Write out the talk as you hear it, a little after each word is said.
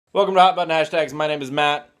Welcome to Hot Button Hashtags. My name is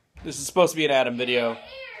Matt. This is supposed to be an Adam video.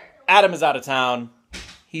 Adam is out of town.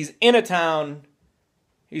 He's in a town.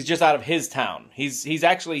 He's just out of his town. He's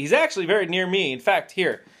actually very near me. In fact,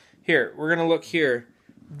 here, we're gonna look here.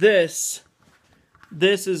 This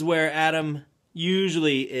is where Adam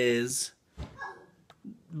usually is.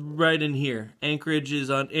 Right in here. Anchorage is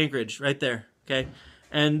on Anchorage, right there. Okay,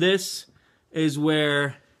 and this is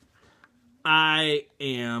where I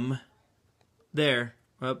am. There.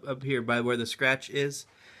 Up here by where the scratch is,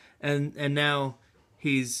 and now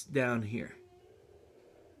he's down here,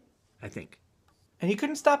 I think. And he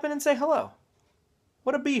couldn't stop in and say hello.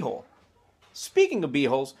 What a beehole. Speaking of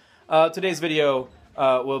beeholes, today's video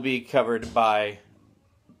will be covered by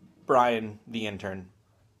Brian the intern.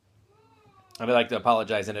 I'd like to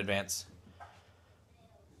apologize in advance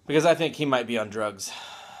because I think he might be on drugs.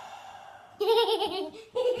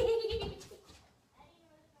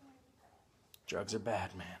 Drugs are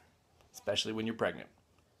bad, man. Especially when you're pregnant.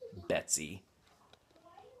 Betsy.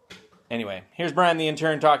 Anyway, here's Brian the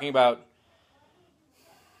intern talking about...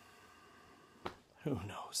 Who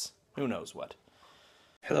knows? Who knows what?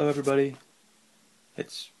 Hello everybody.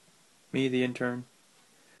 It's me, the intern.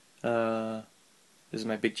 This is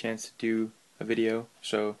my big chance to do a video,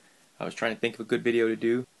 so I was trying to think of a good video to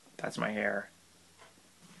do. That's my hair.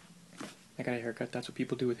 I got a haircut. That's what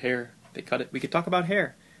people do with hair. They cut it. We could talk about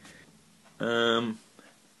hair.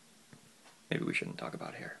 Maybe we shouldn't talk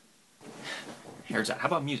about hair. Hair's out. How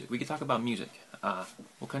about music? We could talk about music.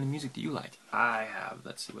 What kind of music do you like? I have.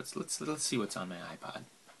 Let's see what's on my iPod.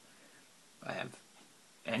 I have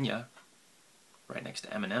Enya right next to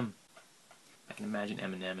Eminem. I can imagine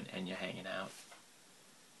Eminem and Enya hanging out.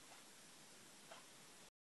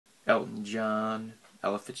 Elton John,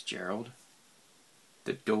 Ella Fitzgerald,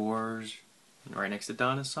 The Doors, right next to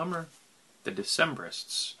Donna Summer, The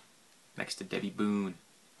Decemberists. Next to Debbie Boone.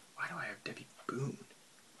 Why do I have Debbie Boone?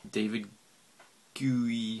 David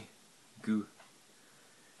Guetta.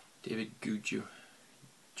 David Guetta.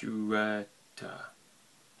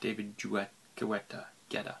 David Guetta.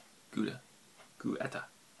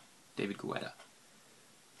 David Guetta.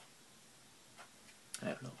 I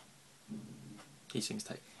don't know. He sings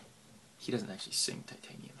He doesn't actually sing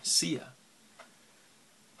Titanium. Sia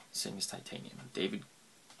sings Titanium. David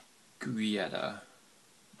Guetta.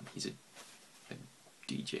 He's a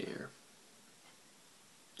DJ or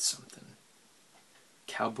something.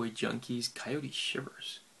 Cowboy Junkies, Coyote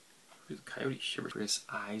Shivers. Who's Coyote Shivers? Chris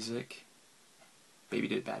Isaac. Baby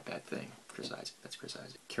Did Bad Thing. Chris Isaac. That's Chris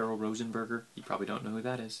Isaac. Carol Rosenberger. You probably don't know who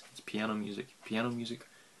that is. It's piano music. Piano music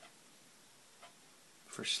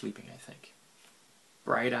for sleeping, I think.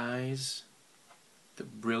 Bright Eyes. The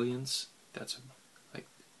Brilliance. That's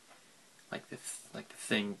like the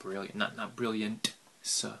thing brilliant. Not brilliant.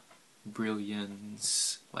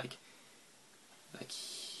 Brilliance, like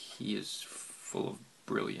he is full of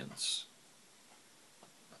brilliance.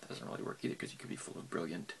 That doesn't really work either because you could be full of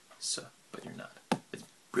brilliant, but you're not. It's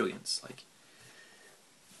brilliance. Like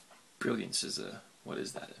brilliance is what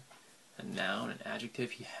is that? A noun, an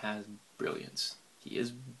adjective. He has brilliance. He is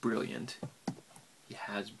brilliant. He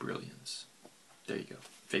has brilliance. There you go.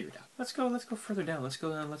 Figure it out. Let's go further down. Let's go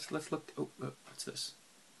down. Let's look. Oh, what's this?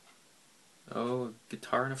 Oh, a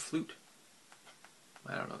guitar and a flute.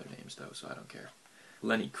 I don't know their names though, so I don't care.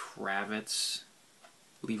 Lenny Kravitz,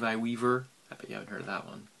 Levi Weaver. I bet you haven't heard of that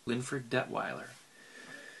one. Linford Detweiler.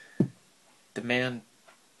 The man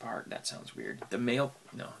part, that sounds weird. The male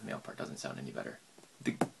part doesn't sound any better.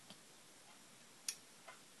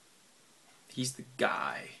 He's the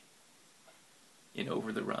guy in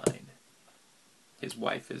Over the Rhine. His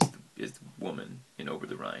wife is the woman in Over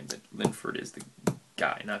the Rhine, but Linford is the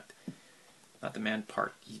guy, not the man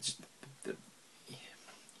part. He's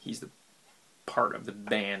the part of the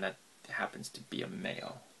band that happens to be a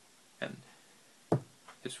male, and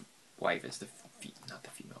his wife is not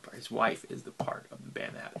the female part. His wife is the part of the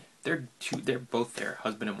band that they're both their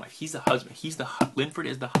husband and wife. He's the husband. Linford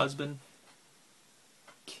is the husband.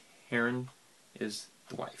 Karen is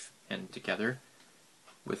the wife, and together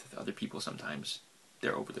with other people sometimes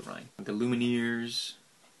they're Over the Rhine. The Lumineers.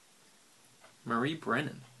 Marie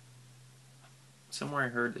Brennan. Somewhere I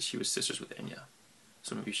heard that she was sisters with Enya.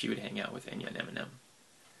 So maybe she would hang out with Enya and Eminem.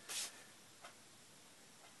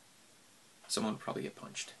 Someone would probably get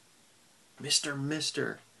punched.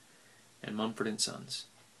 Mr. And Mumford & Sons.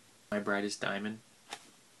 My Brightest Diamond.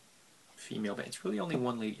 Female band. It's really only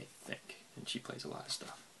one lady, I think. And she plays a lot of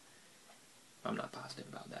stuff. I'm not positive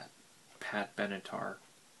about that. Pat Benatar.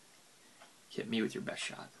 Hit me with your best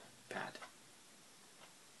shot. Pat.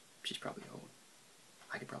 She's probably old.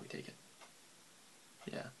 I could probably take it.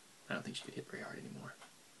 Yeah, I don't think she could hit very hard anymore.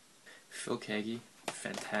 Phil Keaggy,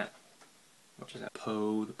 What is that?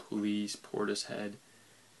 Poe, The Police, Portishead,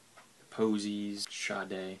 The Posies,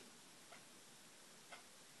 Sade.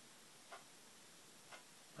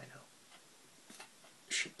 I know.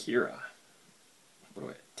 Shakira. What do I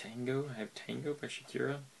have? Tango? I have Tango by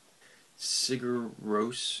Shakira. Sigur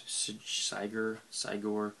Rós, Sigur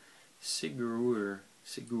Rós,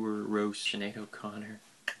 Sinead O'Connor.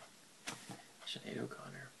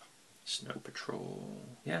 Snow Patrol.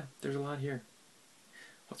 Yeah, there's a lot here.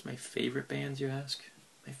 What's my favorite bands, you ask?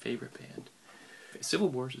 My favorite band. Civil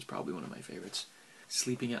Wars is probably one of my favorites.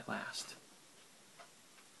 Sleeping at Last.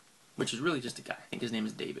 Which is really just a guy. I think his name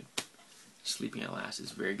is David. Sleeping at Last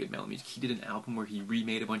is very good metal music. He did an album where he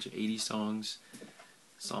remade a bunch of 80s songs.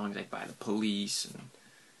 Songs like by The Police and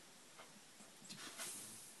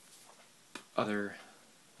other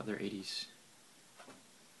 80s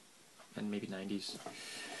and maybe 90s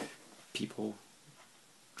people.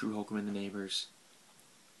 Drew Holcomb and the Neighbors.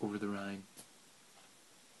 Over the Rhine.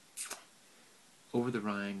 Over the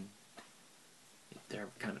Rhine. They're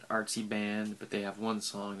kind of an artsy band, but they have one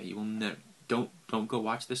song that you will never... Don't go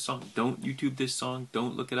watch this song. Don't YouTube this song.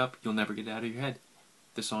 Don't look it up. You'll never get it out of your head.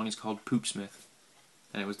 The song is called Poopsmith.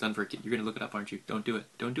 And it was done for a kid. You're going to look it up, aren't you? Don't do it.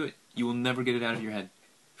 Don't do it. You will never get it out of your head.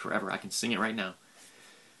 Forever. I can sing it right now.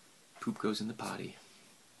 Poop goes in the potty.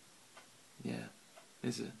 Yeah.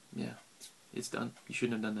 Yeah. It's done. You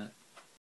shouldn't have done that.